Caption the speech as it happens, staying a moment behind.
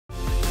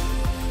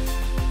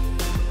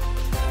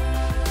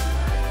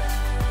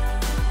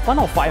One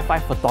of Firefly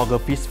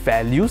Photography's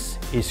values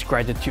is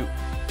gratitude.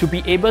 To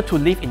be able to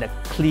live in a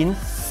clean,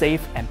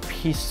 safe and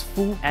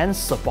peaceful and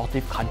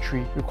supportive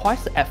country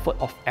requires the effort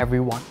of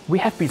everyone. We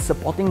have been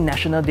supporting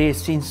National Day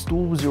since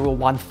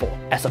 2014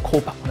 as a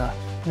co-partner.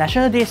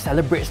 National Day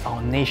celebrates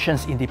our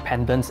nation's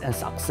independence and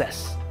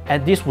success.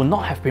 And this would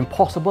not have been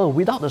possible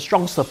without the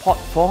strong support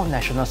for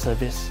national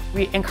service.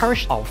 We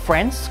encourage our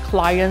friends,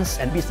 clients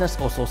and business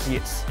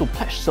associates to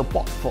pledge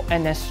support for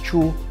NS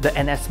through the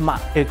NS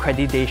Mark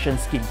Accreditation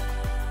Scheme.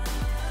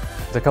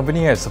 The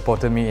company has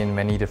supported me in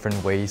many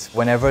different ways.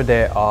 Whenever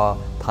there are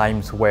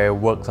times where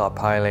works are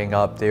piling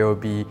up, they will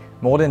be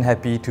more than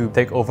happy to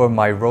take over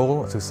my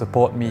role to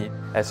support me.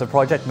 As a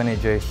project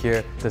manager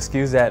here, the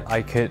skills that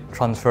I could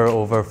transfer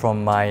over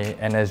from my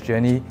NS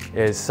journey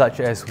is such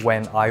as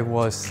when I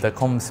was the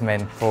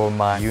commsman for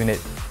my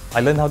unit. I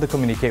learned how to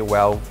communicate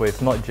well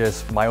with not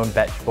just my own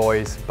batch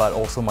boys but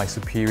also my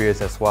superiors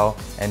as well,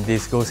 and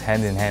this goes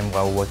hand in hand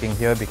while working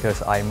here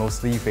because I'm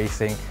mostly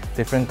facing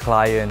different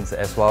clients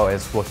as well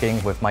as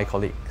working with my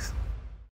colleagues.